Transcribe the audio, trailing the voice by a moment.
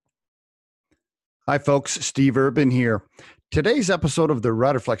Hi, folks. Steve Urban here. Today's episode of the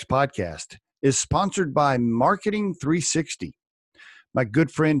Riderflex podcast is sponsored by Marketing 360. My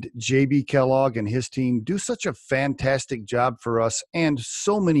good friend JB Kellogg and his team do such a fantastic job for us and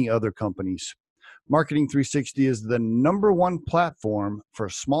so many other companies. Marketing 360 is the number one platform for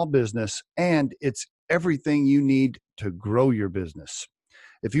small business, and it's everything you need to grow your business.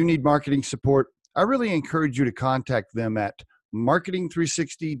 If you need marketing support, I really encourage you to contact them at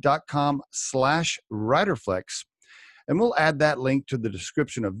marketing360.com/riderflex, and we'll add that link to the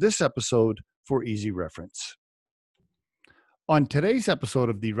description of this episode for easy reference. On today's episode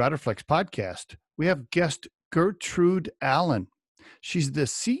of the Riderflex podcast, we have guest Gertrude Allen. She's the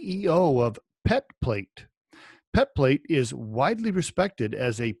CEO of PetPlate. PetPlate is widely respected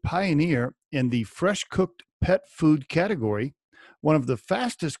as a pioneer in the fresh cooked pet food category, one of the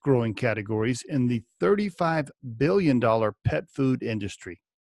fastest growing categories in the $35 billion pet food industry.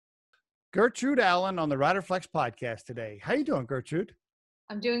 Gertrude Allen on the Riderflex podcast today. How you doing, Gertrude?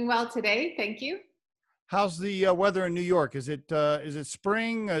 I'm doing well today. Thank you. How's the weather in New York? Is it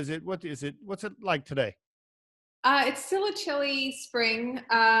spring? What's it like today? It's still a chilly spring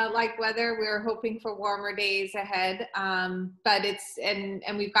like weather. We're hoping for warmer days ahead, but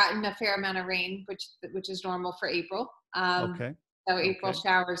and we've gotten a fair amount of rain, which is normal for April. Okay. So April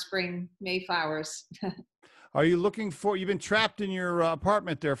showers bring May flowers. Are you you've been trapped in your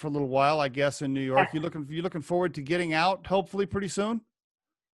apartment there for a little while, I guess, in New York. You looking forward to getting out, hopefully pretty soon?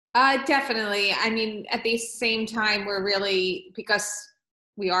 Definitely. I mean, at the same time, because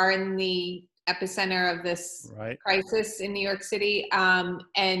we are in the epicenter of this crisis in New York City.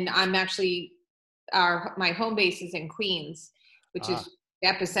 And I'm actually, my home base is in Queens, which is the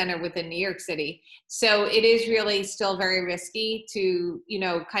epicenter within New York City. So it is really still very risky to,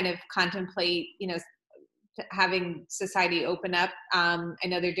 kind of contemplate, having society open up. I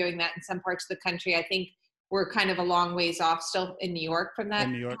know they're doing that in some parts of the country. I think we're kind of a long ways off still in New York from that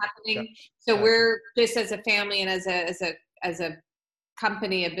happening. Yep. So we're just as a family and as a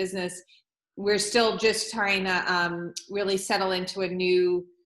company, a business, we're still just trying to really settle into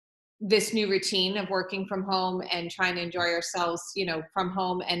this new routine of working from home and trying to enjoy ourselves, from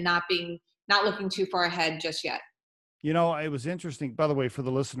home and not looking too far ahead just yet. It was interesting, by the way, for the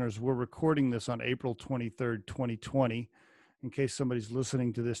listeners, we're recording this on April 23rd, 2020, in case somebody's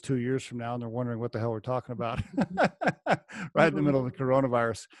listening to this 2 years from now and they're wondering what the hell we're talking about, right in the middle of the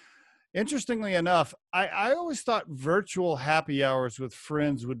coronavirus. Interestingly enough, I always thought virtual happy hours with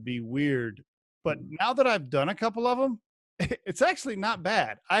friends would be weird, but now that I've done a couple of them, it's actually not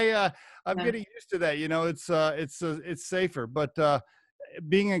bad. I'm getting used to that. It's safer, but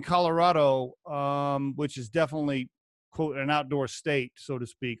being in Colorado, which is definitely, quote, an outdoor state, so to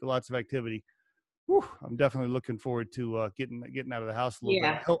speak, lots of activity. Whew, I'm definitely looking forward to getting out of the house a little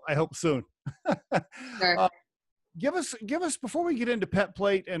bit. I hope soon. Sure. Give us before we get into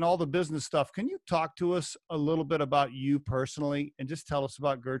PetPlate and all the business stuff. Can you talk to us a little bit about you personally, and just tell us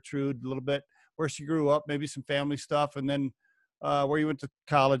about Gertrude a little bit, where she grew up, maybe some family stuff, and then where you went to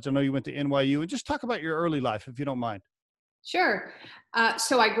college. I know you went to NYU, and just talk about your early life, if you don't mind. Sure.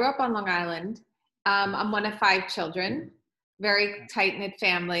 So I grew up on Long Island. I'm one of 5 children, very tight-knit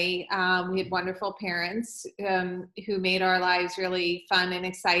family. We had wonderful parents who made our lives really fun and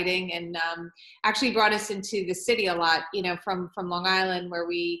exciting, and actually brought us into the city a lot, from Long Island where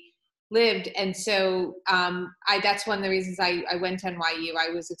we lived. And so that's one of the reasons I went to NYU. I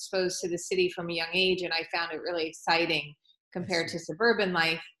was exposed to the city from a young age, and I found it really exciting compared to suburban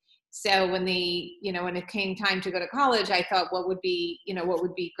life. So when it came time to go to college, I thought what would be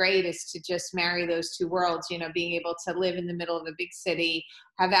great is to just marry those two worlds, being able to live in the middle of a big city,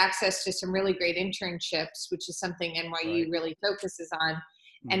 have access to some really great internships, which is something NYU really focuses on.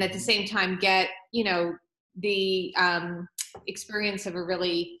 Mm-hmm. And at the same time get, the experience of a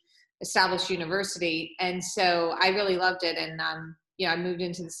really established university. And so I really loved it. And, I moved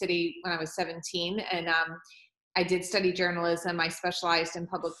into the city when I was 17, and I did study journalism. I specialized in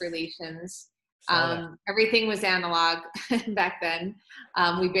public relations. Everything was analog back then.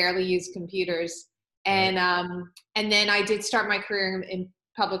 We barely used computers. And then I did start my career in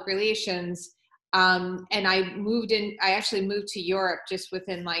public relations. And I actually moved to Europe just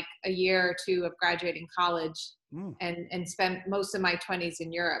within like a year or two of graduating college, and spent most of my 20s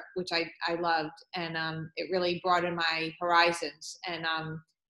in Europe, which I loved. And it really broadened my horizons. And I'm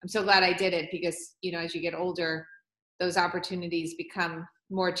so glad I did it because, as you get older, those opportunities become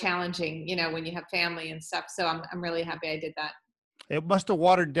more challenging, when you have family and stuff. So I'm really happy I did that. It must have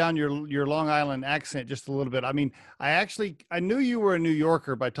watered down your Long Island accent just a little bit. I mean, I knew you were a New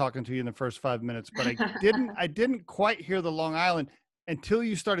Yorker by talking to you in the first 5 minutes, but I didn't quite hear the Long Island. until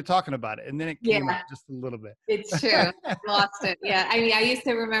you started talking about it, and then it came Yeah. out just a little bit. It's true. I lost it. Yeah. I mean,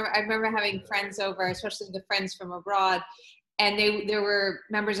 I remember having friends over, especially the friends from abroad, and there were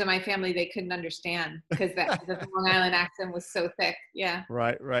members of my family they couldn't understand because the Long Island accent was so thick. Yeah.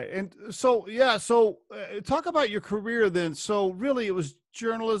 Right, right. And so, yeah, so talk about your career then. So really it was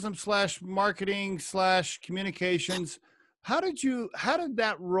journalism slash marketing slash communications. How did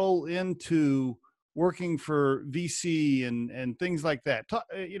that roll into working for VC and things like that?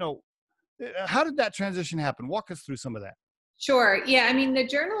 How did that transition happen? Walk us through some of that. Sure. Yeah. I mean, the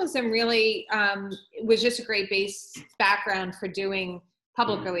journalism really was just a great base background for doing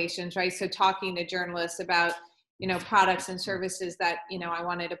public relations, right? So talking to journalists about, products and services that, I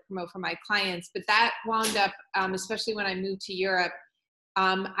wanted to promote for my clients. But that wound up, especially when I moved to Europe,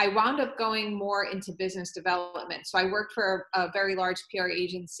 I wound up going more into business development. So I worked for a very large PR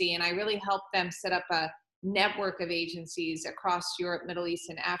agency, and I really helped them set up a network of agencies across Europe, Middle East,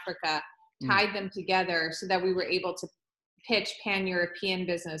 and Africa, Mm. tied them together so that we were able to pitch pan-European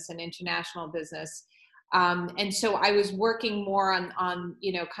business and international business. And so I was working more on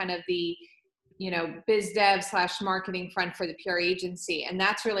kind of the, biz dev slash marketing front for the PR agency. And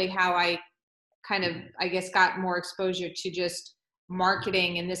that's really how I kind of, I guess, got more exposure to just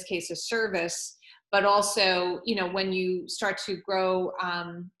marketing, in this case, a service. But also, when you start to grow,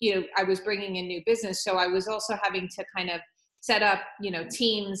 I was bringing in new business. So I was also having to kind of set up,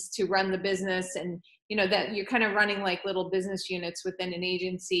 teams to run the business, and, that you're kind of running like little business units within an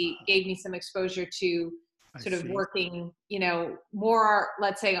agency gave me some exposure to I sort of see. working, more,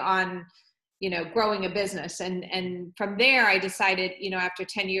 let's say, on, growing a business. And from there, I decided, after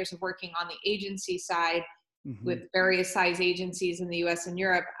 10 years of working on the agency side Hmm. with various size agencies in the US and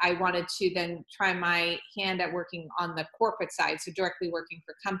Europe, I wanted to then try my hand at working on the corporate side, so directly working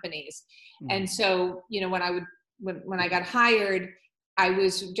for companies. Hmm. And so, when I got hired, I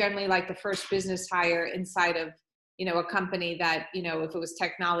was generally like the first business hire inside of, a company that, if it was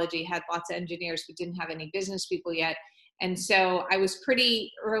technology, had lots of engineers but didn't have any business people yet. And so I was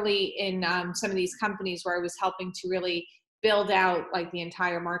pretty early in some of these companies where I was helping to really build out like the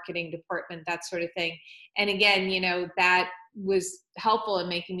entire marketing department, that sort of thing. And again, that was helpful in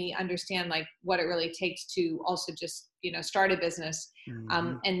making me understand like what it really takes to also just, start a business.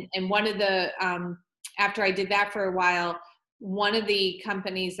 Hmm. And one of the, after I did that for a while, one of the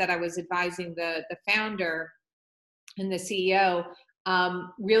companies that I was advising the founder and the CEO,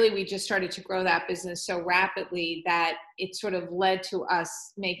 really, we just started to grow that business so rapidly that it sort of led to us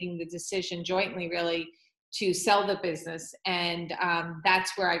making the decision jointly, really, to sell the business. And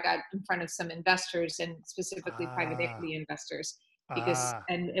that's where I got in front of some investors, and specifically private Ah, equity investors, because, ah,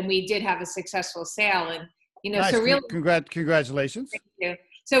 and we did have a successful sale. And, nice. so really, Congratulations. thank you.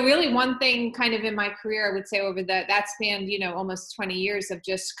 So really one thing kind of in my career, I would say over that spanned, almost 20 years of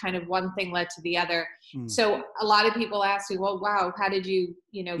just kind of one thing led to the other. Mm. So a lot of people ask me, well, wow, how did you,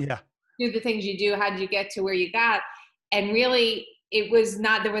 Yeah. do the things you do? How did you get to where you got? And really it was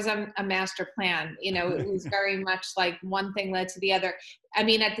not, there was a master plan, it was very much like one thing led to the other. I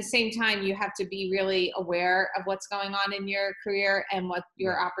mean, at the same time, you have to be really aware of what's going on in your career and what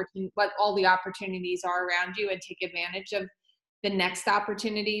Yeah. what all the opportunities are around you, and take advantage of the next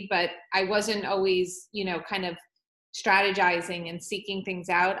opportunity. But I wasn't always, kind of strategizing and seeking things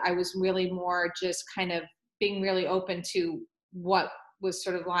out. I was really more just kind of being really open to what was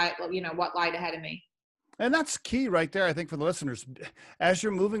sort of what lied ahead of me. And that's key right there, I think, for the listeners. As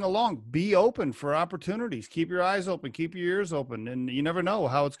you're moving along, be open for opportunities. Keep your eyes open, keep your ears open, and you never know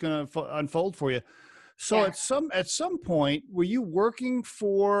how it's going to unfold for you. So Yeah. at some point, were you working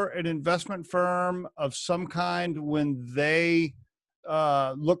for an investment firm of some kind when they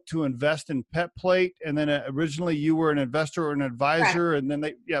looked to invest in Pet Plate, and then originally you were an investor or an Correct. advisor, and then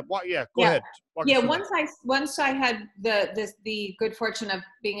yeah, go Yeah. ahead, walk us Yeah, through that. once I had the good fortune of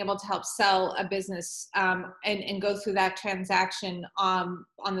being able to help sell a business, and go through that transaction on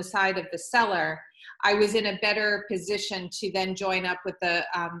the side of the seller, I was in a better position to then join up with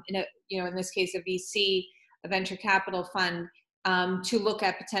in this case, a VC, a venture capital fund, to look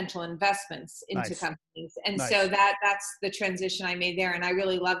at potential investments into Nice, companies. And so nice. that's the transition I made there, and I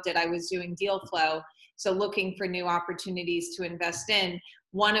really loved it. I was doing deal flow, so looking for new opportunities to invest in,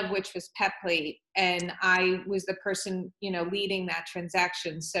 one of which was Pet Plate. And I was the person, leading that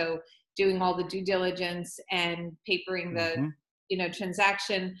transaction. So doing all the due diligence and papering the, Hmm.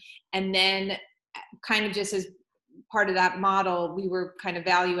 transaction. And then kind of just as part of that model, we were kind of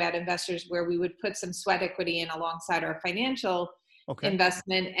value add investors where we would put some sweat equity in alongside our financial Okay.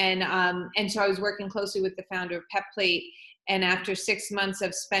 investment. And so I was working closely with the founder of Pet Plate. And after 6 months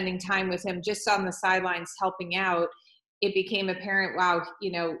of spending time with him just on the sidelines helping out, it became apparent, wow,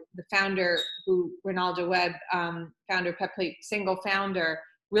 the founder Ronaldo Webb, founder Pet Plate, single founder,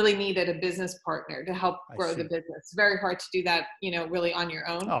 really needed a business partner to help I grow the see. business. It's very hard to do that, really on your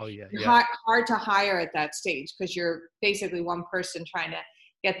own. Oh yeah, yeah. Hard to hire at that stage because you're basically one person trying to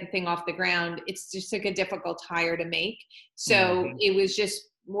get the thing off the ground. It's just like a difficult hire to make. So it was just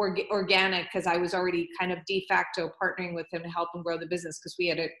more organic because I was already kind of de facto partnering with him to help him grow the business because we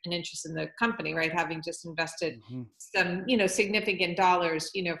had an interest in the company, right? Having just invested some, significant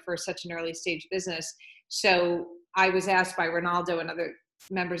dollars, for such an early stage business. So I was asked by Ronaldo and other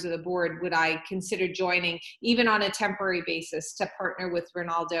members of the board, would I consider joining even on a temporary basis to partner with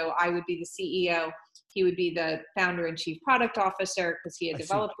Ronaldo? I would be the CEO. He would be the founder and chief product officer because he had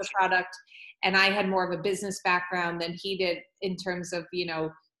developed the product. And I had more of a business background than he did in terms of,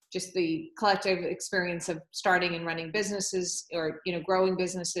 just the collective experience of starting and running businesses or, growing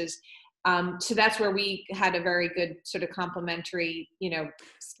businesses. So that's where we had a very good sort of complementary,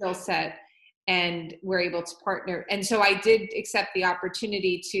 skill set, and we're able to partner. And so I did accept the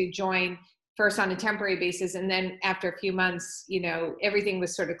opportunity to join first on a temporary basis. And then after a few months, everything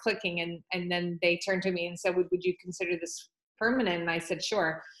was sort of clicking. And then they turned to me and said, would you consider this permanent? And I said,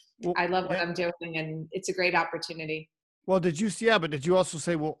 sure. Well, I love what I'm doing and it's a great opportunity. Well, but did you also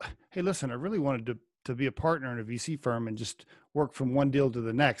say, well, hey, listen, I really wanted to be a partner in a VC firm and just work from one deal to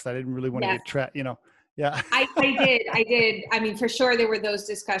the next. I didn't really want to get trapped, Yeah. I did. I mean, for sure there were those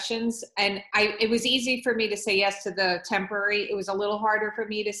discussions, and it was easy for me to say yes to the temporary. It was a little harder for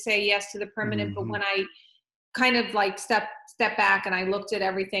me to say yes to the permanent, but when I kind of like step back and I looked at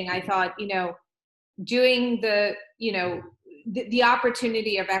everything, I thought, doing the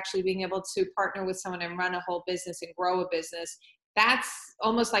opportunity of actually being able to partner with someone and run a whole business and grow a business, that's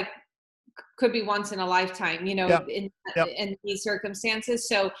almost like could be once in a lifetime, in these circumstances.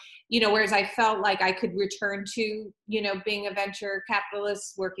 So, whereas I felt like I could return to, being a venture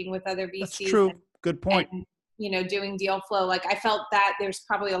capitalist, working with other VCs. That's true. Good point. And, doing deal flow. Like I felt that there's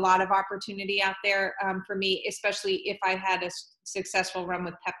probably a lot of opportunity out there for me, especially if I had a successful run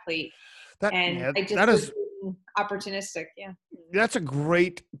with Pet Plate. I just was opportunistic. Yeah. That's a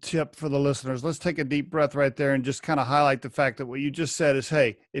great tip for the listeners. Let's take a deep breath right there and just kind of highlight the fact that what you just said is,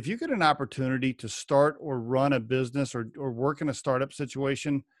 hey, if you get an opportunity to start or run a business or work in a startup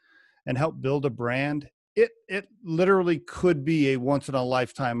situation and help build a brand, it literally could be a once in a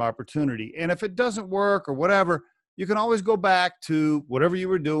lifetime opportunity. And if it doesn't work or whatever, you can always go back to whatever you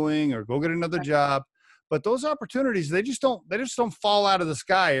were doing or go get another job. But those opportunities, they just don't fall out of the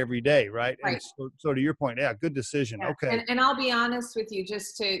sky every day, right? Right. And so to your point, yeah, good decision. Yeah. Okay. And I'll be honest with you,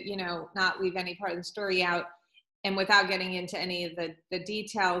 just to, not leave any part of the story out, and without getting into any of the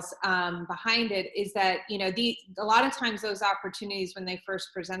details behind it, is that, a lot of times those opportunities when they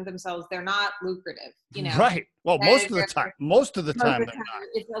first present themselves, they're not lucrative, Right. Well, most of the time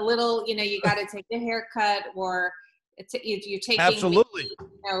it's a little, you got to take a haircut, or you're taking absolutely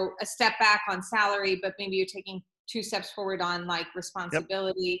a step back on salary, but maybe you're taking 2 steps forward on like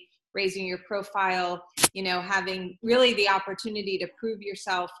responsibility, raising your profile, having really the opportunity to prove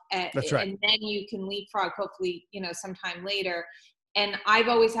yourself. That's right. And then you can leapfrog, hopefully, sometime later. And I've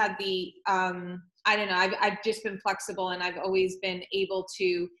always had I've just been flexible, and I've always been able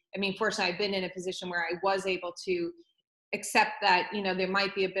to, fortunately I've been in a position where I was able to accept that, there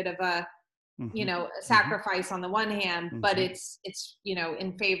might be a bit of a, a sacrifice on the one hand, but it's,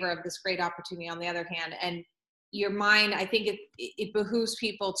 in favor of this great opportunity on the other hand. And your mind, I think it behooves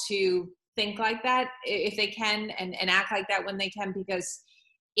people to think like that if they can, and act like that when they can, because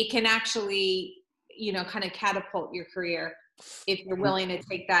it can actually, kind of catapult your career if you're willing to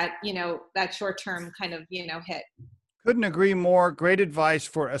take that, that short-term kind of, hit. Couldn't agree more. Great advice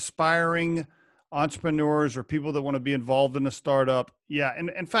for aspiring entrepreneurs or people that want to be involved in a startup. Yeah.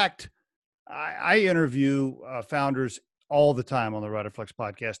 And in fact, I interview founders all the time on the Riderflex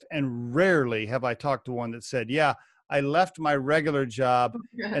podcast, and rarely have I talked to one that said, yeah, I left my regular job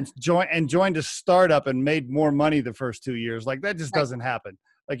and joined a startup and made more money the first 2 years. Like that just doesn't happen.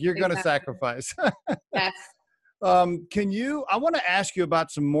 Like you're going to sacrifice. Yes. I want to ask you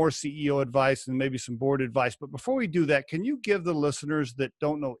about some more CEO advice and maybe some board advice. But before we do that, can you give the listeners that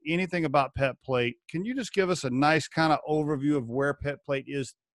don't know anything about Pet Plate, can you just give us a nice kind of overview of where Pet Plate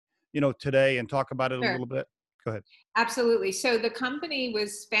is, today, and talk about it a little bit? Go ahead. Absolutely. So the company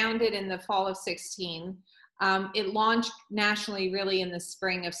was founded in the fall of 2016. It launched nationally really in the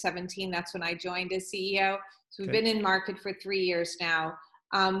spring of 2017. That's when I joined as CEO. So we've been in market for 3 years now.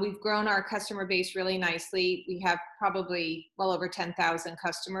 We've grown our customer base really nicely. We have probably well over 10,000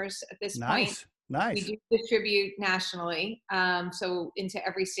 customers at this point. Nice. We do distribute nationally, so into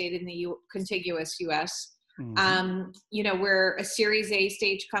every state in the contiguous U.S. Hmm. We're a Series A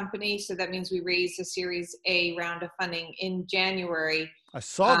stage company, so that means we raised a Series A round of funding in January. I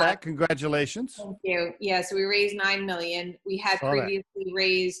saw Uh, that. Congratulations. Thank you. Yeah, so we raised 9 million. We had Saw that. previously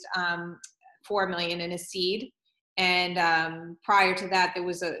raised 4 million in a seed, and prior to that, there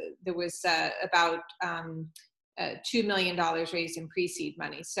was about $2 million raised in pre-seed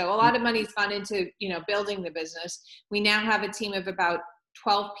money. So a lot of money's gone into building the business. We now have a team of about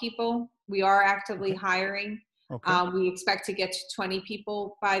 12 people. We are actively Okay. hiring. Okay. We expect to get to 20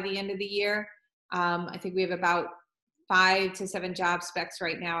 people by the end of the year. I think we have about 5 to 7 job specs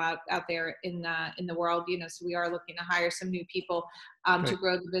right now out there in the world. So we are looking to hire some new people to Great.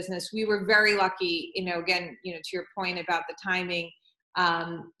 grow the business. We were very lucky. Again, to your point about the timing,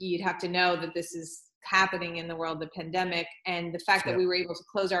 you'd have to know that this is happening in the world, the pandemic, and the fact that Yep. we were able to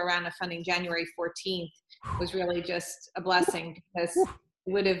close our round of funding January 14th was really just a blessing, because Whew.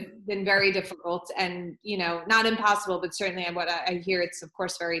 it would have been very difficult and not impossible, but certainly what I hear, it's of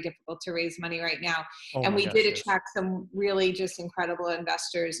course very difficult to raise money right now. Oh And my we gosh, did yes. attract some really just incredible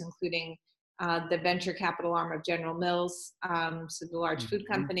investors, including the venture capital arm of General Mills, so the large food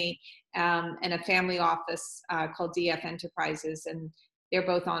Mhm. company, and a family office called DF Enterprises. And they're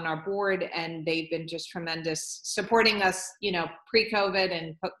both on our board, and they've been just tremendous, supporting us, pre-COVID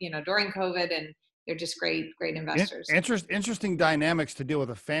and during COVID, and they're just great investors. Interesting dynamics to deal with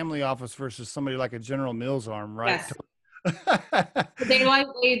a family office versus somebody like a General Mills arm, right? Yes. They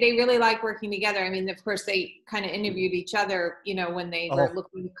really like working together. I mean, of course, they kind of interviewed each other, when they were Oh,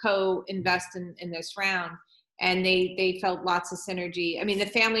 looking to co-invest in this round, and they felt lots of synergy. I mean, the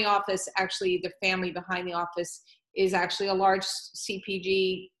family office, actually, the family behind the office is actually a large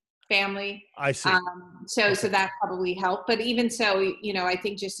CPG family. I see. So Okay. that probably helped. But even so, I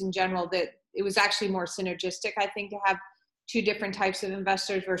think just in general that it was actually more synergistic, I think, to have two different types of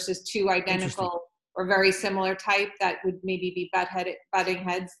investors versus two Interesting. identical or very similar type that would maybe be butting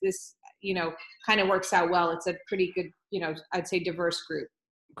heads. This, kind of works out well. It's a pretty good, I'd say diverse group.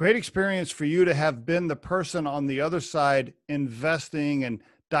 Great experience for you to have been the person on the other side investing and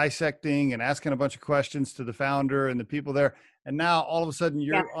dissecting and asking a bunch of questions to the founder and the people there. And now all of a sudden Yeah.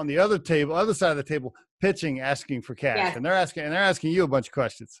 you're on the other side of the table, pitching, asking for cash. Yes. And they're asking you a bunch of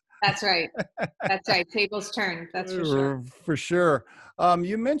questions. That's right. That's right. Tables turned. That's for sure. For sure.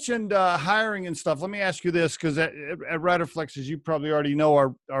 You mentioned hiring and stuff. Let me ask you this, because at Riderflex, as you probably already know,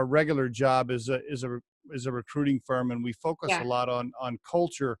 our regular job is a recruiting firm, and we focus a Yeah. lot on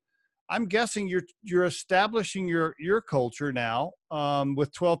culture. I'm guessing you're establishing your culture now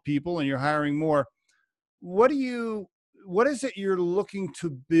with 12 people, and you're hiring more. What is it you're looking to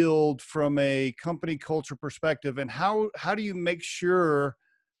build from a company culture perspective, and how do you make sure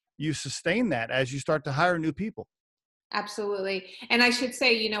you sustain that as you start to hire new people? Absolutely. And I should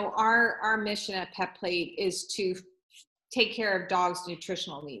say, our mission at Pet Plate is to take care of dogs'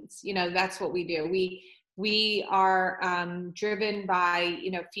 nutritional needs. That's what we do. We are driven by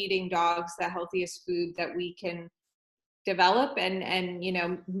feeding dogs the healthiest food that we can develop, and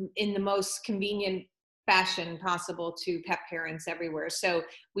in the most convenient fashion possible to pet parents everywhere. So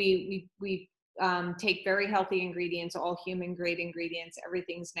we take very healthy ingredients, all human grade ingredients.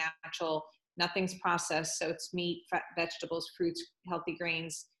 Everything's natural, nothing's processed. So it's meat, vegetables, fruits, healthy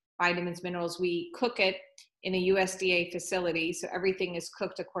grains, vitamins, minerals. We cook it in a USDA facility, so everything is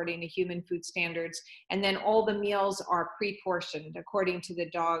cooked according to human food standards. And then all the meals are pre-portioned according to the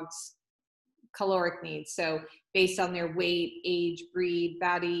dog's caloric needs. So based on their weight, age, breed,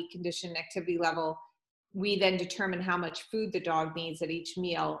 body condition, activity level, we then determine how much food the dog needs at each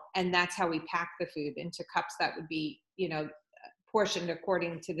meal. And that's how we pack the food into cups that would be, portioned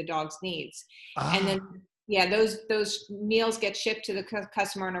according to the dog's needs. And then, Ah, yeah, those meals get shipped to the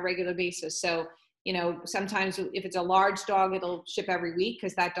customer on a regular basis. So, sometimes if it's a large dog, it'll ship every week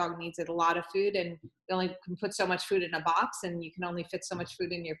because that dog needs a lot of food, and you only can put so much food in a box, and you can only fit so much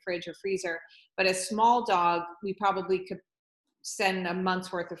food in your fridge or freezer. But a small dog, we probably could send a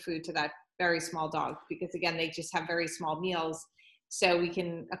month's worth of food to that very small dog, because again, they just have very small meals. So we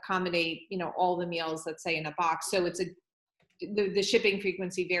can accommodate, all the meals, let's say, in a box. So the shipping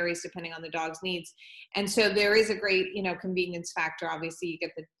frequency varies depending on the dog's needs. And so there is a great, convenience factor. Obviously, you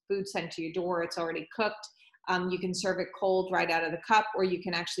get the food sent to your door, it's already cooked. You can serve it cold right out of the cup, or you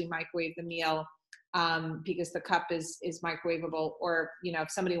can actually microwave the meal, because the cup is microwavable. Or,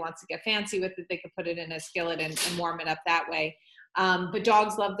 if somebody wants to get fancy with it, they could put it in a skillet and warm it up that way. But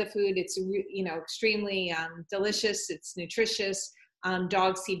dogs love the food. It's, extremely delicious. It's nutritious.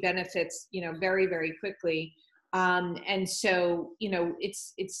 Dogs see benefits, very, very quickly. And so,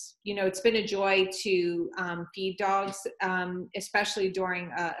 it's been a joy to feed dogs, especially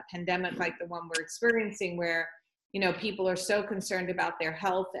during a pandemic like the one we're experiencing, where, people are so concerned about their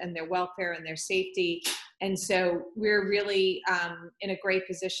health and their welfare and their safety. And so we're really in a great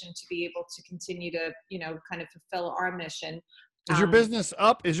position to be able to continue to, kind of fulfill our mission. Is your business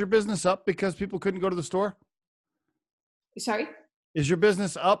up? Is your business up because people couldn't go to the store? Sorry? Is your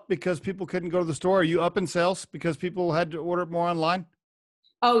business up because people couldn't go to the store? Are you up in sales because people had to order more online?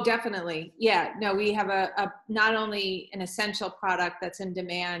 Oh, definitely. Yeah. No, we have a not only an essential product that's in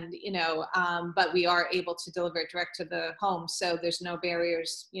demand, but we are able to deliver it direct to the home. So there's no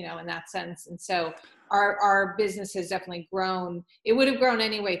barriers, in that sense. And so our business has definitely grown. It would have grown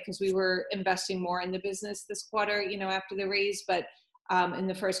anyway because we were investing more in the business this quarter, after the raise, but in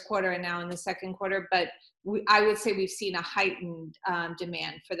the first quarter and now in the second quarter. But I would say we've seen a heightened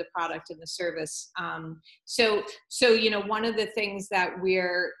demand for the product and the service. So one of the things that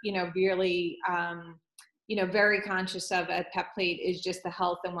we're, really, very conscious of at PetPlate is just the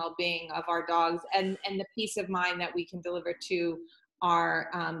health and well-being of our dogs and the peace of mind that we can deliver to our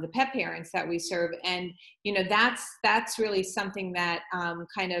the pet parents that we serve. And, that's really something that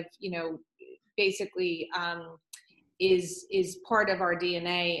kind of, basically is part of our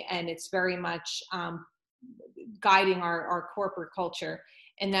DNA, and it's very much guiding our corporate culture,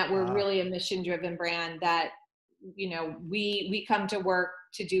 and that we're really a mission-driven brand that, we come to work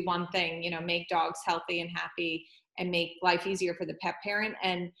to do one thing, make dogs healthy and happy and make life easier for the pet parent.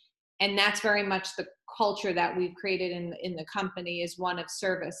 And that's very much the culture that we've created in the company, is one of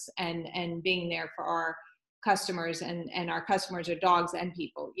service and being there for our customers, and our customers are dogs and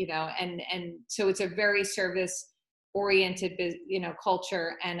people, and so it's a very service oriented,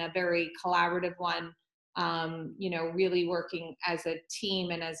 culture, and a very collaborative one. Really working as a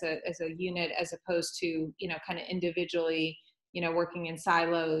team and as a unit, as opposed to, kind of individually, working in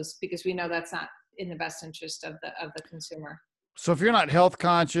silos, because we know that's not in the best interest of the consumer. So if you're not health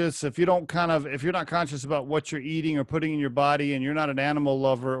conscious, if you're not conscious about what you're eating or putting in your body, and you're not an animal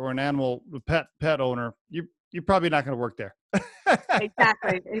lover or an animal pet owner, you're probably not going to work there.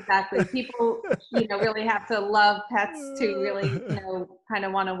 Exactly. People, really have to love pets to really, kind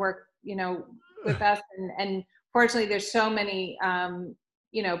of want to work, with us. And fortunately, there's so many,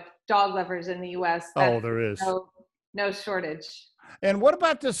 dog lovers in the U.S. There is no shortage. And what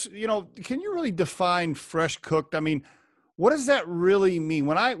about this? Can you really define fresh cooked? I mean, what does that really mean?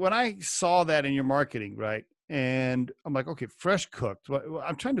 When I saw that in your marketing, right? And I'm like, okay, fresh cooked.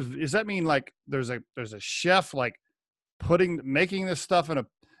 Does that mean like there's a chef like making this stuff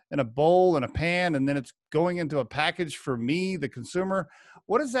in a bowl, in a pan, and then it's going into a package for me, the consumer?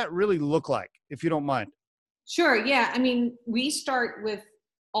 What does that really look like, if you don't mind? Sure. Yeah. I mean, we start with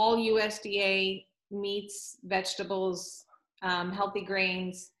all USDA meats, vegetables, healthy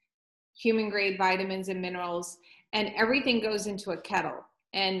grains, human grade vitamins and minerals, and everything goes into a kettle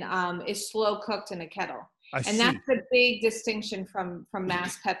and is slow cooked in a kettle. And that's the big distinction from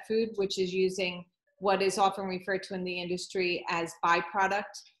mass pet food, which is using what is often referred to in the industry as byproduct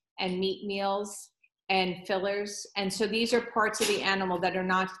and meat meals and fillers. And so these are parts of the animal that are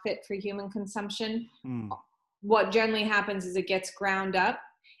not fit for human consumption. What generally happens is it gets ground up,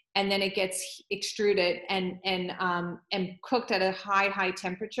 and then it gets extruded and cooked at a high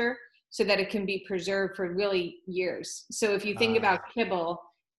temperature so that it can be preserved for really years. So if you think about kibble,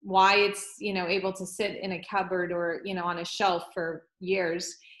 why it's, able to sit in a cupboard or, on a shelf for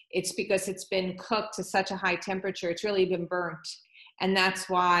years, it's because it's been cooked to such a high temperature. It's really been burnt. And that's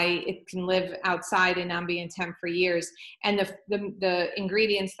why it can live outside in ambient temp for years. And the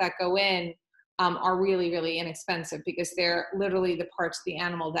ingredients that go in are really, really inexpensive, because they're literally the parts of the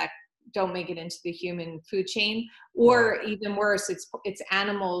animal that don't make it into the human food chain. Or even worse, it's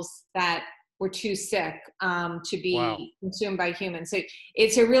animals that were too sick to be consumed by humans. So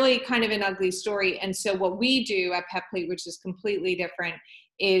it's a really kind of an ugly story. And so what we do at PetPlate, which is completely different,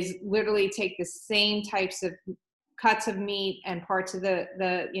 is literally take the same types of cuts of meat and parts of the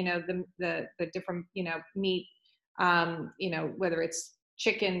different, meat, whether it's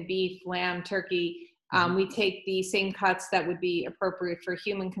chicken, beef, lamb, turkey. We take the same cuts that would be appropriate for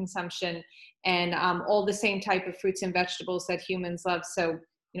human consumption, and all the same type of fruits and vegetables that humans love. So,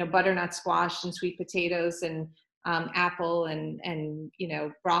 butternut squash and sweet potatoes and apple and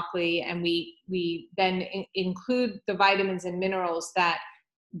broccoli. And we then include the vitamins and minerals that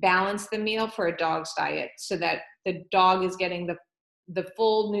balance the meal for a dog's diet, so that the dog is getting the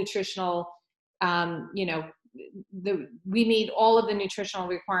full nutritional, we meet all of the nutritional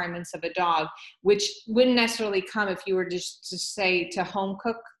requirements of a dog, which wouldn't necessarily come if you were just to say to home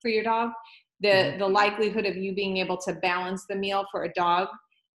cook for your dog. the likelihood of you being able to balance the meal for a dog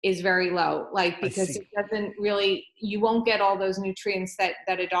is very low, like, because it doesn't really, you won't get all those nutrients that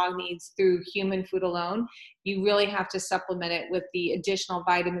a dog needs through human food alone. You really have to supplement it with the additional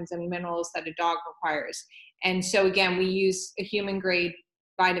vitamins and minerals that a dog requires. And so again, we use a human grade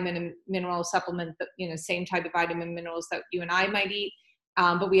vitamin and mineral supplement, same type of vitamin and minerals that you and I might eat.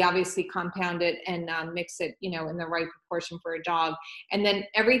 But we obviously compound it and mix it, in the right proportion for a dog. And then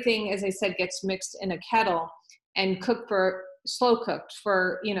everything, as I said, gets mixed in a kettle and slow cooked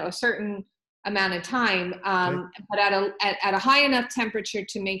for, a certain amount of time, but at a high enough temperature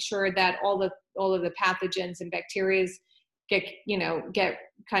to make sure that all of the pathogens and bacteria get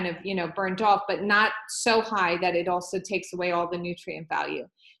kind of, burnt off, but not so high that it also takes away all the nutrient value.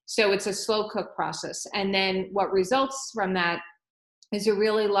 So it's a slow cook process. And then what results from that is a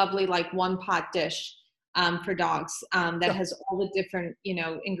really lovely, like, one pot dish for dogs that has all the different,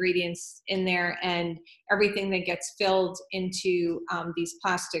 ingredients in there, and everything that gets filled into these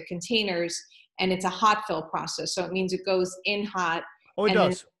plastic containers. And it's a hot fill process. So it means it goes in hot. Oh, it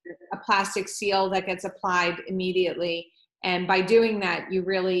does. A plastic seal that gets applied immediately. And by doing that, you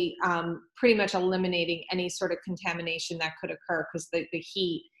really pretty much eliminating any sort of contamination that could occur, because the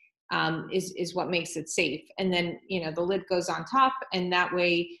heat is what makes it safe. And then, the lid goes on top, and that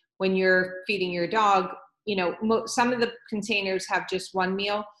way, when you're feeding your dog, some of the containers have just one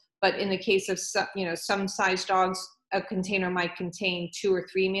meal, but in the case of some size dogs, a container might contain 2 or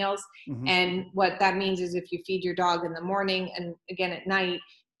 3 meals. Mm-hmm. And what that means is if you feed your dog in the morning and again at night,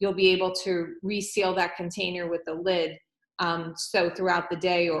 you'll be able to reseal that container with the lid. So throughout the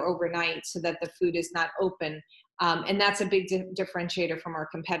day or overnight, so that the food is not open. And that's a big differentiator from our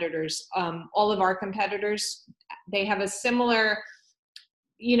competitors. All of our competitors, they have a similar,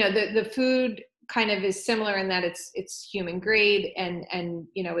 the food kind of is similar in that it's human grade and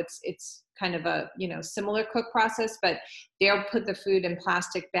it's kind of a, similar cook process, but they'll put the food in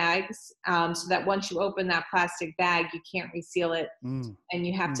plastic bags so that once you open that plastic bag, you can't reseal it and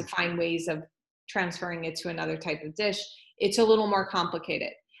you have to find ways of transferring it to another type of dish. It's a little more complicated.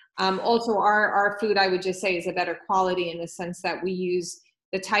 Also, our food, I would just say, is a better quality in the sense that we use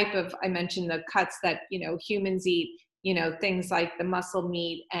the type of, I mentioned the cuts that, humans eat, things like the muscle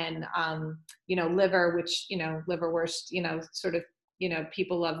meat and, liver, which, liverwurst, sort of,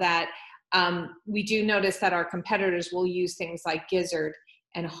 people love that. We do notice that our competitors will use things like gizzard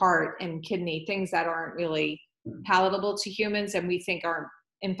and heart and kidney, things that aren't really palatable to humans, and we think are,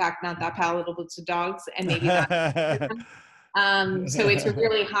 in fact, not that palatable to dogs, and maybe not. So it's a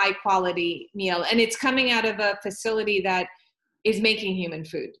really high quality meal, and it's coming out of a facility that is making human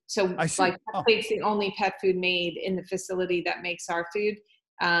food. So like Petplate's the only pet food made in the facility that makes our food.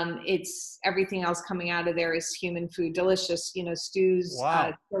 It's everything else coming out of there is human food, delicious, stews,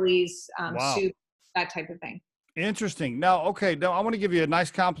 chilies, soup, that type of thing. Interesting. Now, okay. Now I want to give you a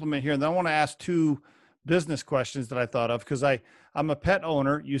nice compliment here, and then I want to ask 2 business questions that I thought of, because I'm a pet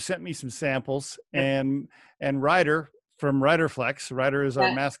owner. You sent me some samples, and Ryder from Ryderflex. Ryder is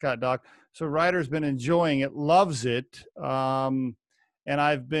our mascot dog. So Ryder's been enjoying it, loves it. And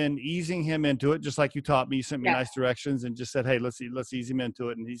I've been easing him into it, just like you taught me. You sent me nice directions and just said, hey, let's ease him into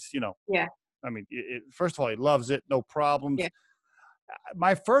it. And he's, I mean, first of all, he loves it. No problems. Yeah.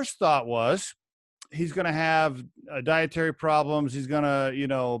 My first thought was he's going to have dietary problems. He's going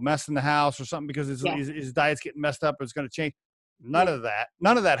to, mess in the house or something because his diet's getting messed up. It's going to change. None of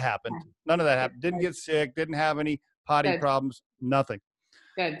that happened. None of that happened. Didn't get sick. Didn't have any potty problems. Nothing.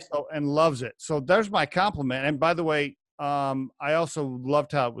 Good. So, and loves it. So there's my compliment. And by the way, I also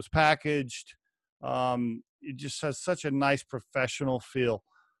loved how it was packaged. It just has such a nice professional feel.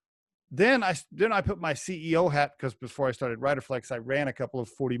 Then I put my CEO hat, because before I started Ryderflex, I ran a couple of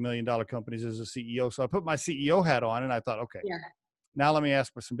 $40 million companies as a CEO. So I put my CEO hat on and I thought, okay, now let me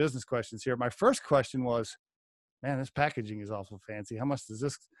ask for some business questions here. My first question was, man, this packaging is awful fancy. How much does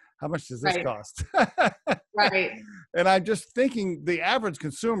this cost? Right. And I'm just thinking the average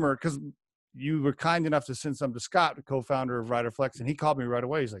consumer, because you were kind enough to send some to Scott, the co-founder of Ryderflex, and he called me right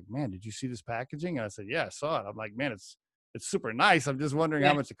away. He's like, man, did you see this packaging? And I said, yeah, I saw it. I'm like, man, it's super nice. I'm just wondering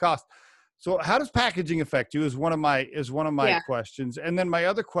how much it costs. So how does packaging affect you is one of my questions. And then my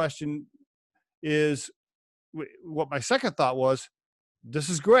other question is, what my second thought was, this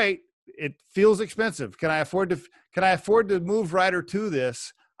is great. It feels expensive. Can I afford to move Ryder to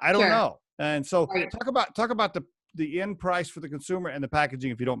this? I don't know. And so talk about the end price for the consumer and the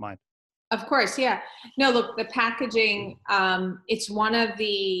packaging, if you don't mind. Of course. Yeah. No, look, the packaging, it's one of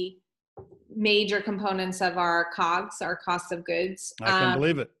the major components of our COGS, our cost of goods. I can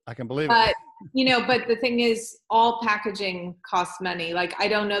believe it. But but the thing is, all packaging costs money. Like, I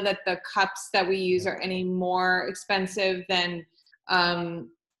don't know that the cups that we use are any more expensive than,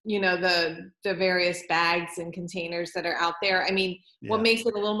 the various bags and containers that are out there. I mean, what makes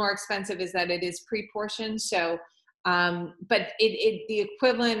it a little more expensive is that it is pre-portioned. So, but the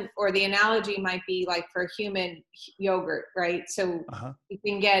equivalent or the analogy might be like for human yogurt, right? So you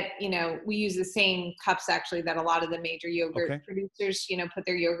can get, we use the same cups actually that a lot of the major yogurt producers, put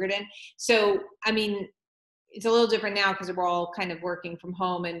their yogurt in. So, I mean, it's a little different now because we're all kind of working from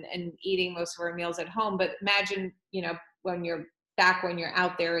home and eating most of our meals at home. But imagine, when you're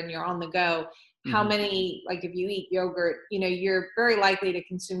out there and you're on the go, how many, like if you eat yogurt, you're very likely to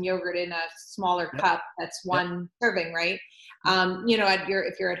consume yogurt in a smaller cup. That's one serving, right?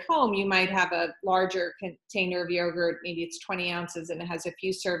 If you're at home, you might have a larger container of yogurt, maybe it's 20 ounces and it has a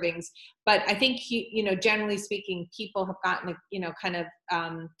few servings. But I think, generally speaking, people have gotten, kind of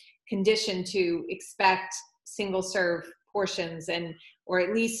conditioned to expect single serve portions or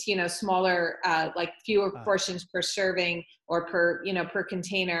at least, smaller, like fewer portions per serving or per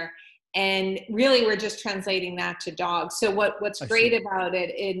container. And really, we're just translating that to dogs. So what's great about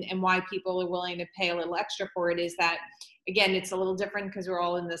it and why people are willing to pay a little extra for it is that, again, it's a little different because we're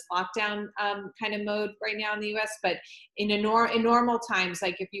all in this lockdown kind of mode right now in the US. But in normal times,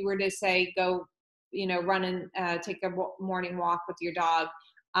 like if you were to say, go, run and take a morning walk with your dog,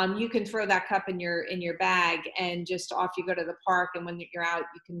 you can throw that cup in your bag and just off you go to the park. And when you're out,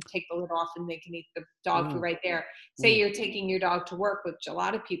 you can take the lid off and they can eat the dog food right there. Say you're taking your dog to work, which a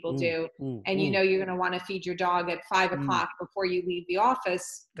lot of people do. And you're going to want to feed your dog at 5 o'clock before you leave the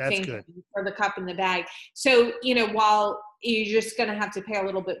office. That's good. Throw the cup in the bag. So, while you're just going to have to pay a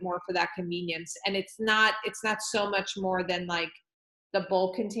little bit more for that convenience. And it's not so much more than like the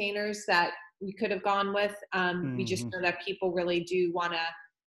bulk containers that we could have gone with. We just know that people really do want to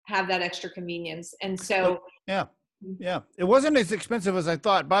have that extra convenience. And so yeah, it wasn't as expensive as I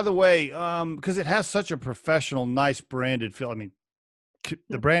thought, by the way, because it has such a professional, nice branded feel. I mean,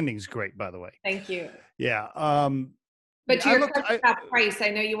 the branding is great, by the way. Thank you. Yeah. But to your question about price, I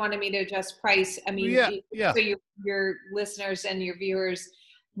know you wanted me to adjust price. I mean, so your listeners and your viewers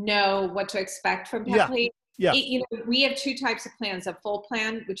know what to expect from PetPlate. We have two types of plans: a full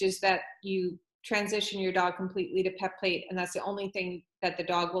plan, which is that you transition your dog completely to PetPlate, and that's the only thing that the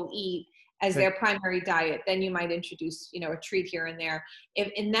dog will eat as their primary diet. Then you might introduce, a treat here and there.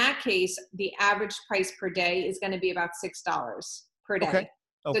 If in that case, the average price per day is going to be about $6 per day.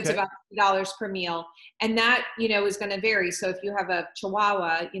 So it's about $3 per meal. And that, is going to vary. So if you have a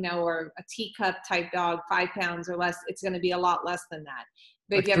Chihuahua, or a teacup type dog, 5 pounds or less, it's going to be a lot less than that.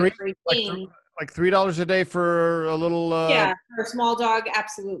 But if you have a Great Dane, like $3 a day for a little for a small dog,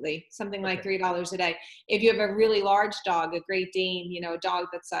 absolutely, something like $3 a day. If you have a really large dog, a Great Dane, a dog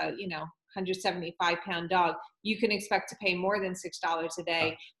that's a 175-pound dog, you can expect to pay more than $6 a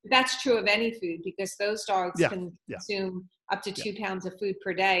day. But that's true of any food because those dogs can consume up to 2 pounds of food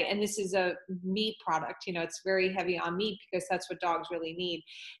per day. And this is a meat product. It's very heavy on meat because that's what dogs really need.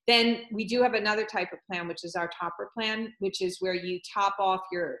 Then we do have another type of plan, which is our topper plan, which is where you top off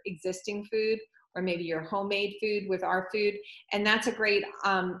your existing food or maybe your homemade food with our food. And that's a great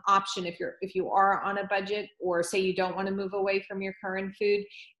option if you are on a budget or say you don't want to move away from your current food.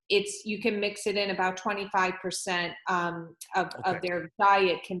 You can mix it in about 25% of their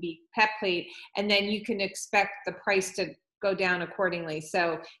diet can be PetPlate, and then you can expect the price to go down accordingly.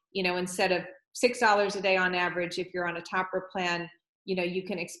 So, instead of $6 a day on average, if you're on a topper plan, you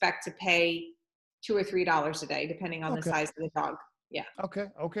can expect to pay $2 or $3 a day, depending on the size of the dog. Yeah.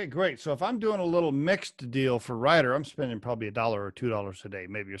 Okay, great. So if I'm doing a little mixed deal for Ryder, I'm spending probably $1 or $2 a day,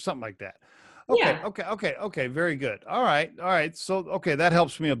 maybe, or something like that. Okay. Very good. All right. So, that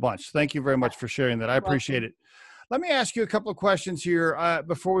helps me a bunch. Thank you very much for sharing that. I appreciate it. Let me ask you a couple of questions here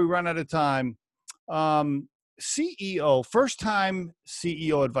before we run out of time. CEO, first time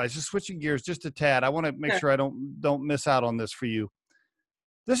CEO advice, just switching gears just a tad. I want to make sure I don't miss out on this for you.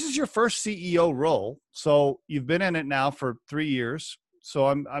 This is your first CEO role. So you've been in it now for 3 years. So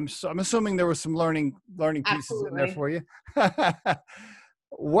I'm assuming there was some learning pieces in there for you.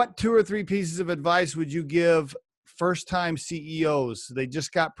 What 2 or 3 pieces of advice would you give first-time CEOs? They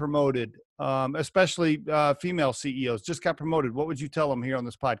just got promoted, especially female CEOs, just got promoted. What would you tell them here on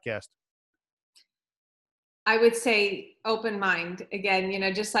this podcast? I would say open mind. Again,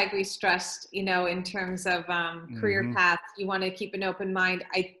 just like we stressed, in terms of career path, you want to keep an open mind.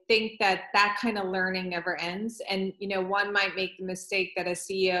 I think that kind of learning never ends. And, one might make the mistake that as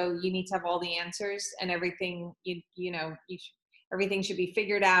CEO, you need to have all the answers and everything, everything should be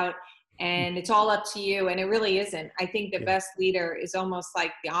figured out. and it's all up to you. And it really isn't. I think the Yeah. best leader is almost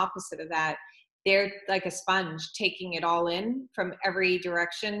like the opposite of that. They're like a sponge, taking it all in from every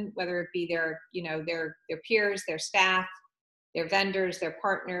direction, whether it be their, their peers, their staff, their vendors, their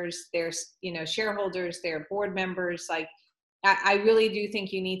partners, their, shareholders, their board members. Like, I really do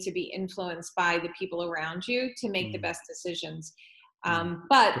think you need to be influenced by the people around you to make the best decisions.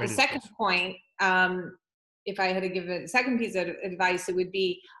 But Great the second advice. point, if I had to give a second piece of advice, it would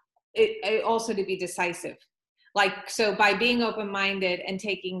be also to be decisive. Like, so by being open-minded and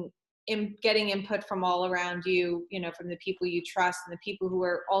getting input from all around you, from the people you trust and the people who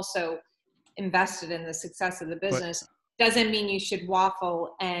are also invested in the success of the But business, doesn't mean you should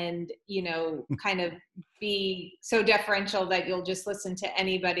waffle and, kind of be so deferential that you'll just listen to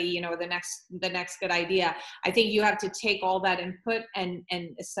anybody, the next good idea. I think you have to take all that input and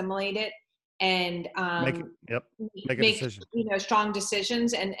assimilate it and make it, make a make decision. strong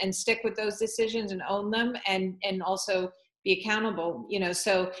decisions and stick with those decisions and own them and also be accountable.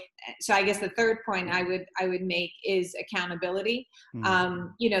 So I guess the third point I would make is accountability.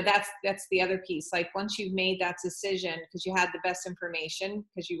 That's the other piece. Like, once you've made that decision because you had the best information,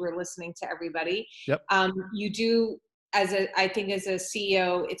 because you were listening to everybody, Yep. you do, I think as a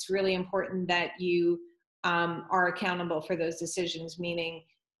CEO, it's really important that you are accountable for those decisions, meaning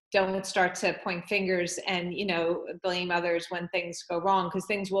don't start to point fingers and, blame others when things go wrong, because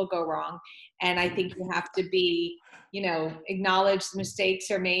things will go wrong. And I think you have to be, acknowledge the mistakes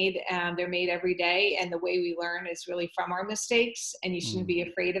are made. They're made every day. And the way we learn is really from our mistakes, and you shouldn't be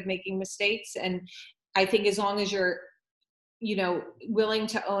afraid of making mistakes. And I think as long as you're, willing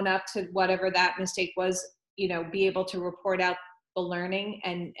to own up to whatever that mistake was, be able to report out the learning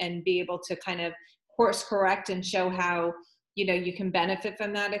and be able to kind of course correct and show how, you can benefit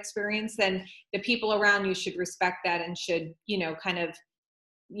from that experience, then the people around you should respect that and should, kind of,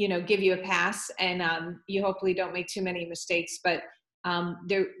 give you a pass, and you hopefully don't make too many mistakes. But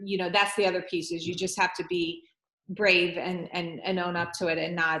there, that's the other piece, is you just have to be brave and own up to it,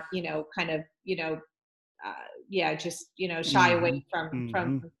 and not, kind of, just, shy away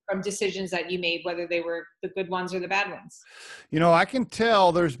from decisions that you made, whether they were the good ones or the bad ones. I can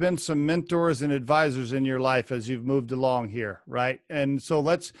tell there's been some mentors and advisors in your life as you've moved along here, right? And so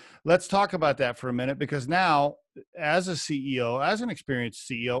let's talk about that for a minute, because now, as a CEO, as an experienced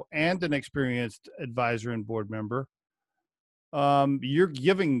CEO and an experienced advisor and board member, you're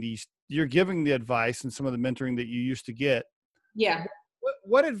giving the advice and some of the mentoring that you used to get. Yeah.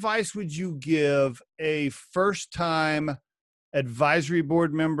 What advice would you give a first-time advisory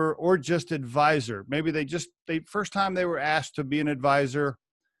board member, or just advisor? Maybe they first time they were asked to be an advisor,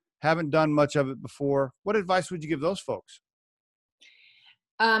 haven't done much of it before. What advice would you give those folks?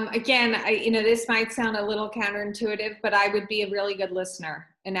 Again, this might sound a little counterintuitive, but I would be a really good listener,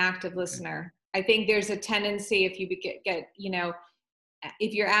 an active listener. I think there's a tendency, if you get,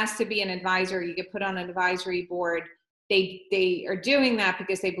 if you're asked to be an advisor, you get put on an advisory board. They are doing that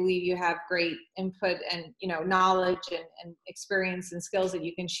because they believe you have great input and, knowledge and experience and skills that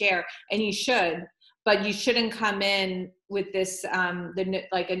you can share, and you should, but you shouldn't come in with this,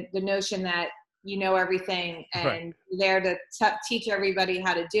 the notion that you know everything and Right. you're there to teach everybody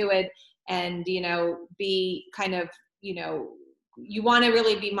how to do it. And, be kind of, you want to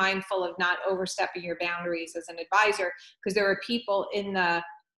really be mindful of not overstepping your boundaries as an advisor, because there are people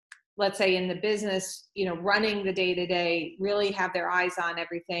let's say in the business, running the day to day, really have their eyes on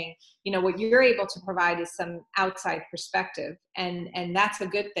everything. What you're able to provide is some outside perspective, and that's a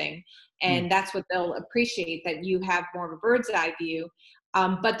good thing. And that's what they'll appreciate, that you have more of a bird's eye view.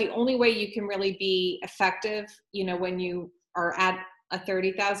 But the only way you can really be effective, when you are at a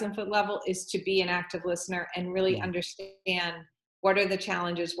 30,000 foot level, is to be an active listener and really understand what are the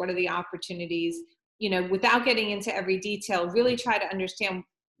challenges, what are the opportunities, without getting into every detail. Really try to understand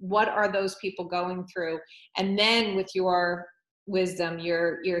what are those people going through, and then with your wisdom,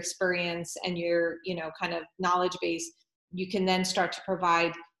 your experience, and your kind of knowledge base, you can then start to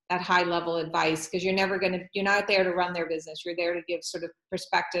provide that high level advice, because you're not there to run their business. You're there to give sort of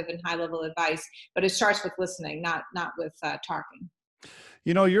perspective and high level advice, but it starts with listening, not with talking.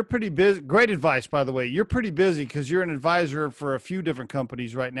 You're pretty busy. Great advice, by the way. You're pretty busy because you're an advisor for a few different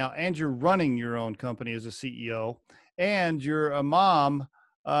companies right now, and you're running your own company as a CEO, and you're a mom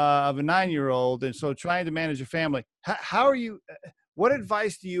of a 9-year-old. And so trying to manage a family. How are you, what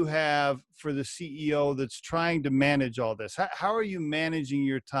advice do you have for the CEO that's trying to manage all this? How are you managing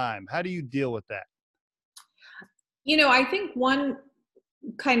your time? How do you deal with that? I think one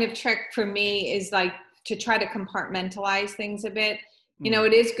kind of trick for me is like to try to compartmentalize things a bit.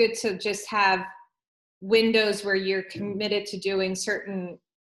 It is good to just have windows where you're committed to doing certain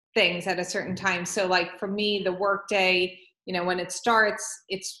things at a certain time. So like for me, the work day, you know, when it starts,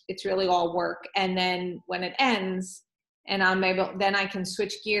 it's really all work. And then when it ends and then I can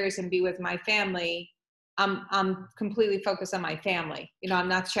switch gears and be with my family. I'm completely focused on my family. You know, I'm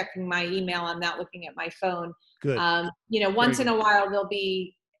not checking my email. I'm not looking at my phone. Good. You know, once in a while there'll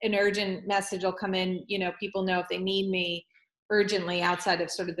be an urgent message will come in. You know, people know if they need me urgently outside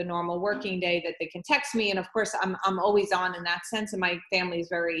of sort of the normal working day that they can text me. And of course, I'm always on in that sense. And my family is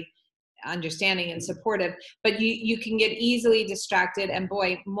very understanding and supportive, but you can get easily distracted, and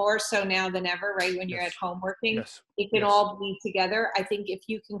boy, more so now than ever, right? When you're at home working, it can all bleed together. I think if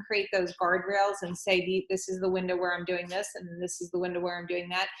you can create those guardrails and say, this is the window where I'm doing this, and this is the window where I'm doing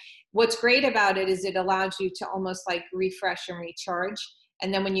that. What's great about it is it allows you to almost like refresh and recharge.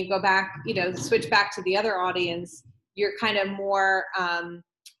 And then when you go back, you know, switch back to the other audience, you're kind of more,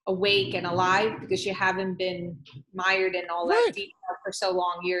 awake and alive because you haven't been mired in all that detail for so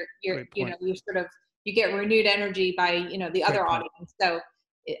long. You're you know, you get renewed energy by, you know, the other audience. So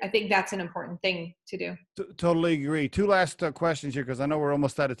I think that's an important thing to do. Totally agree. Two last questions here, because I know we're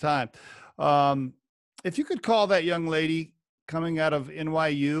almost out of time. If you could call that young lady coming out of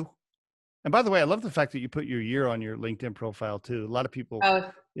NYU, and by the way, I love the fact that you put your year on your LinkedIn profile too. A lot of people,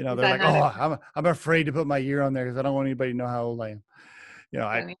 you know, they're like, I'm afraid to put my year on there because I don't want anybody to know how old I am. You know,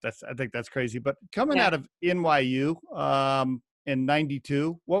 I think that's crazy. But coming out of NYU in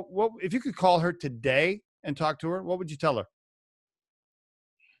 '92, what if you could call her today and talk to her? What would you tell her?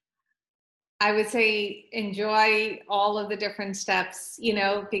 I would say enjoy all of the different steps, you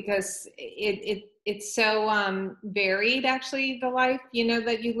know, because it's so varied. Actually, the life, you know,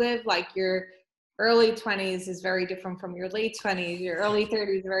 that you live. Like your early 20s is very different from your late 20s. Your early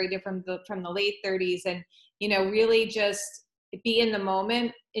 30s is very different from the late 30s, and you know, really just be in the moment,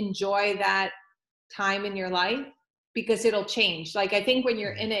 enjoy that time in your life, because it'll change. Like, I think when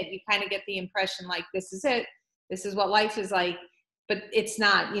you're in it, you kind of get the impression like, this is it, this is what life is like, but it's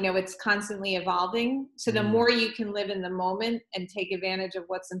not, you know, it's constantly evolving. So the more you can live in the moment and take advantage of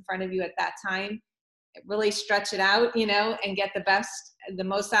what's in front of you at that time, really stretch it out, you know, and get the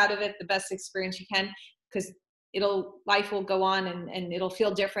most out of it, the best experience you can, because life will go on and it'll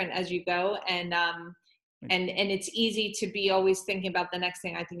feel different as you go. And it's easy to be always thinking about the next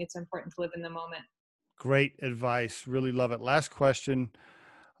thing. I think it's important to live in the moment. Great advice. Really love it. Last question.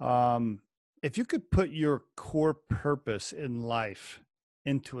 If you could put your core purpose in life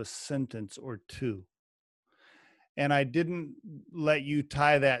into a sentence or two, and I didn't let you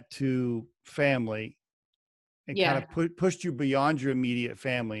tie that to family and kind of pushed you beyond your immediate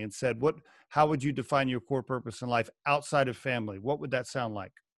family and said, how would you define your core purpose in life outside of family? What would that sound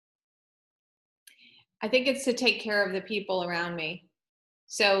like? I think it's to take care of the people around me.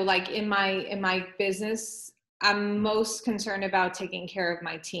 So like in my business, I'm most concerned about taking care of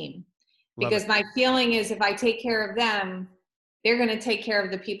my team, because my feeling is if I take care of them, they're going to take care of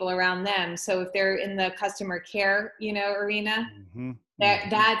the people around them. So if they're in the customer care, you know, arena,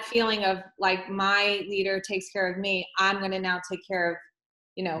 that feeling of like my leader takes care of me, I'm going to now take care of,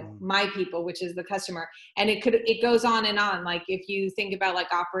 you know, my people, which is the customer. And it goes on and on. Like if you think about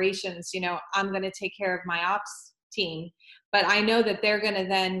like operations, you know, I'm going to take care of my ops team, but I know that they're going to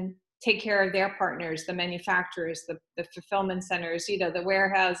then take care of their partners, the manufacturers, the fulfillment centers, you know, the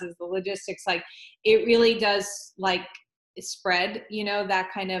warehouses, the logistics. Like it really does like spread, you know, that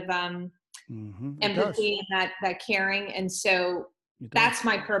kind of empathy and that caring. And so that's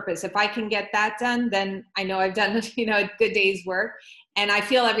my purpose. If I can get that done, then I know I've done, you know, a good day's work, and I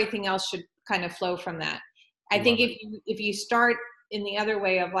feel everything else should kind of flow from that. I think if you start in the other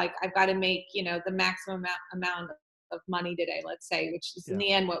way of like, I've got to make, you know, the maximum amount of money today, let's say, which is in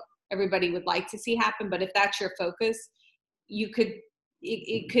the end what everybody would like to see happen. But if that's your focus, it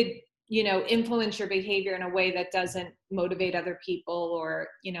could, you know, influence your behavior in a way that doesn't motivate other people or,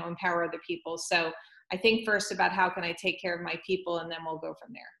 you know, empower other people. So I think first about how can I take care of my people, and then we'll go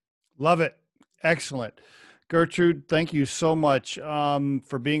from there. Love it. Excellent. Gertrude, thank you so much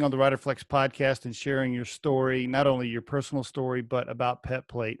for being on the RiderFlex podcast and sharing your story, not only your personal story, but about Pet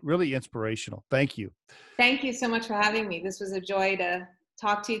Plate. Really inspirational. Thank you. Thank you so much for having me. This was a joy to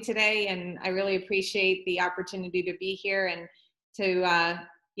talk to you today, and I really appreciate the opportunity to be here and to,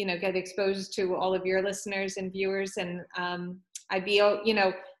 you know, get exposed to all of your listeners and viewers. And I'd be, you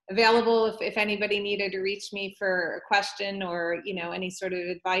know, available if anybody needed to reach me for a question or, you know, any sort of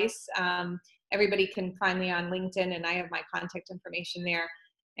advice. Everybody can find me on LinkedIn, and I have my contact information there,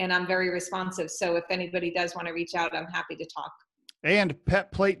 and I'm very responsive. So if anybody does want to reach out, I'm happy to talk. And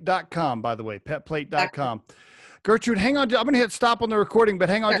petplate.com, by the way, petplate.com. Gertrude, hang on. I'm going to hit stop on the recording, but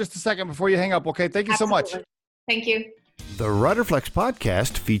hang on just a second before you hang up. Okay. Thank you so much. Thank you. The Riderflex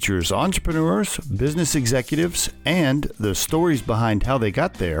podcast features entrepreneurs, business executives, and the stories behind how they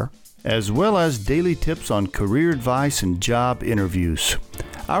got there, as well as daily tips on career advice and job interviews.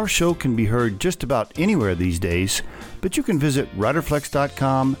 Our show can be heard just about anywhere these days, but you can visit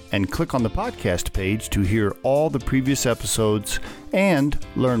riderflex.com and click on the podcast page to hear all the previous episodes and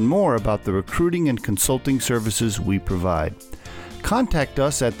learn more about the recruiting and consulting services we provide. Contact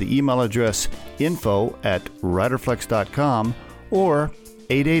us at the email address info@riderflex.com or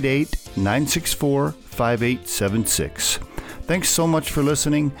 888-964-5876. Thanks so much for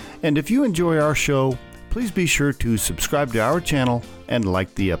listening, and if you enjoy our show, please be sure to subscribe to our channel and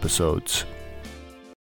like the episodes.